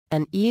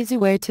An easy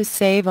way to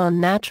save on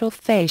natural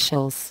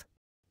facials.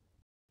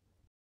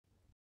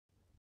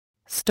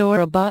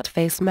 Store-bought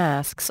face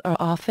masks are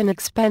often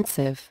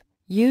expensive,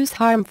 use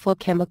harmful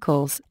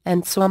chemicals,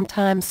 and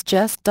sometimes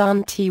just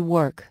don't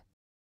work.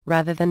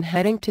 Rather than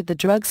heading to the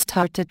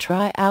drugstore to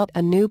try out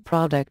a new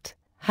product,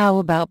 how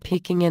about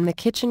peeking in the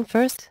kitchen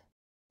first?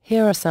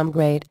 Here are some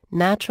great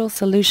natural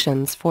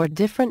solutions for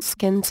different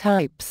skin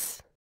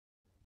types.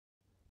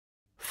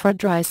 For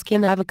dry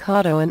skin,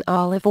 avocado and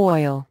olive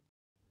oil.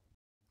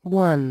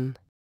 1.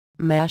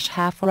 Mash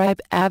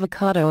half-ripe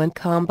avocado and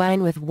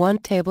combine with 1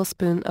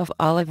 tablespoon of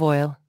olive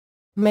oil.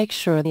 Make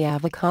sure the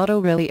avocado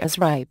really is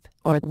ripe,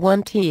 or it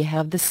won't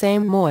have the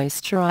same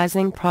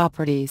moisturizing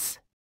properties.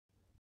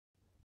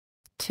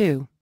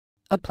 2.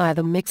 Apply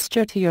the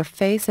mixture to your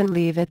face and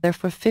leave it there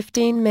for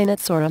 15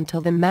 minutes or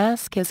until the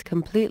mask is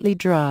completely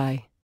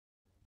dry.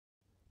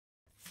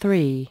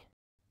 3.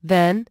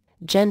 Then,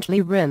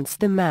 gently rinse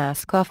the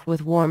mask off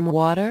with warm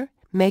water,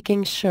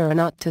 making sure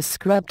not to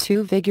scrub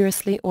too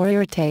vigorously or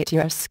irritate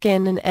your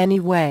skin in any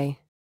way.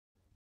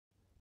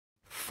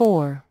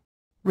 4.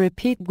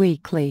 Repeat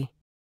weekly.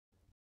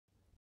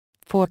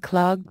 For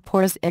clogged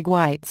pores, egg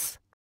whites.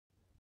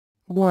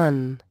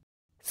 1.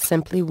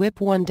 Simply whip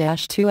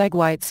 1-2 egg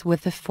whites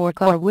with a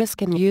fork or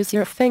whisk and use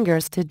your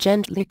fingers to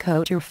gently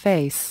coat your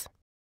face.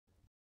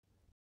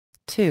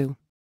 2.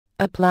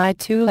 Apply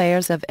 2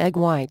 layers of egg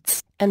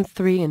whites, and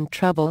 3 in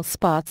trouble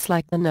spots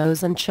like the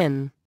nose and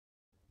chin.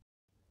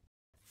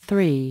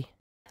 3.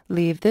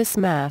 Leave this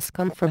mask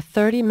on for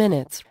 30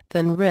 minutes,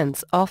 then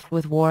rinse off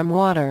with warm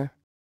water.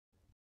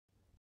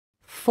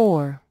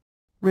 4.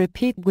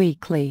 Repeat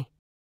weekly.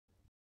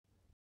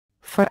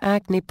 For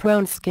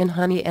acne-prone skin,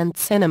 honey and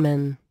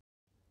cinnamon.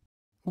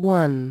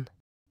 1.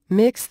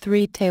 Mix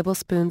 3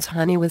 tablespoons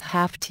honey with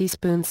half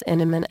teaspoon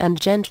cinnamon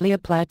and gently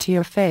apply to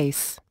your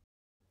face.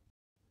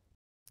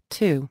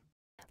 2.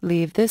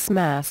 Leave this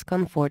mask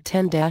on for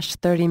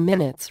 10-30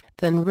 minutes,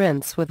 then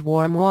rinse with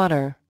warm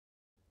water.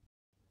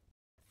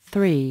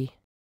 3.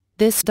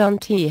 This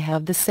don't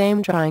have the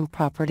same drying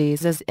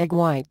properties as egg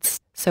whites,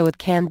 so it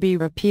can be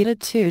repeated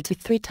 2 to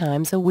 3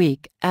 times a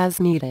week, as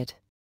needed.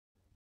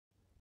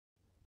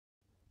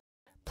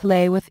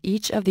 Play with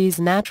each of these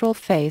natural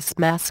face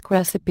mask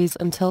recipes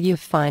until you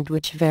find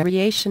which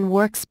variation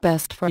works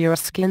best for your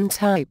skin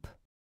type.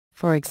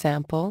 For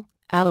example,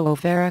 aloe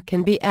vera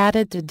can be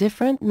added to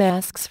different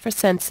masks for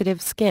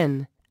sensitive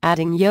skin,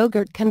 adding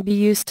yogurt can be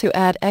used to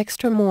add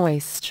extra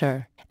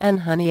moisture,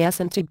 and honey's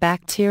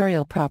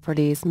antibacterial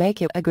properties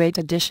make it a great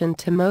addition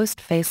to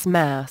most face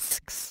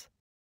masks.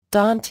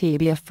 Don't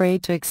be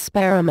afraid to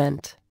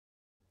experiment.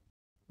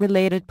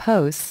 Related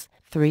posts: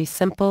 3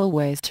 simple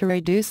ways to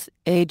reduce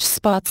age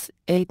spots,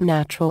 8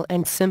 natural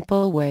and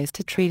simple ways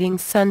to treating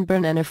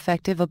sunburn, an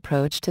effective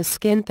approach to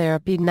skin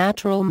therapy,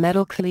 natural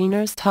metal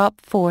cleaners,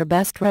 top 4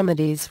 best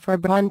remedies for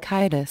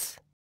bronchitis.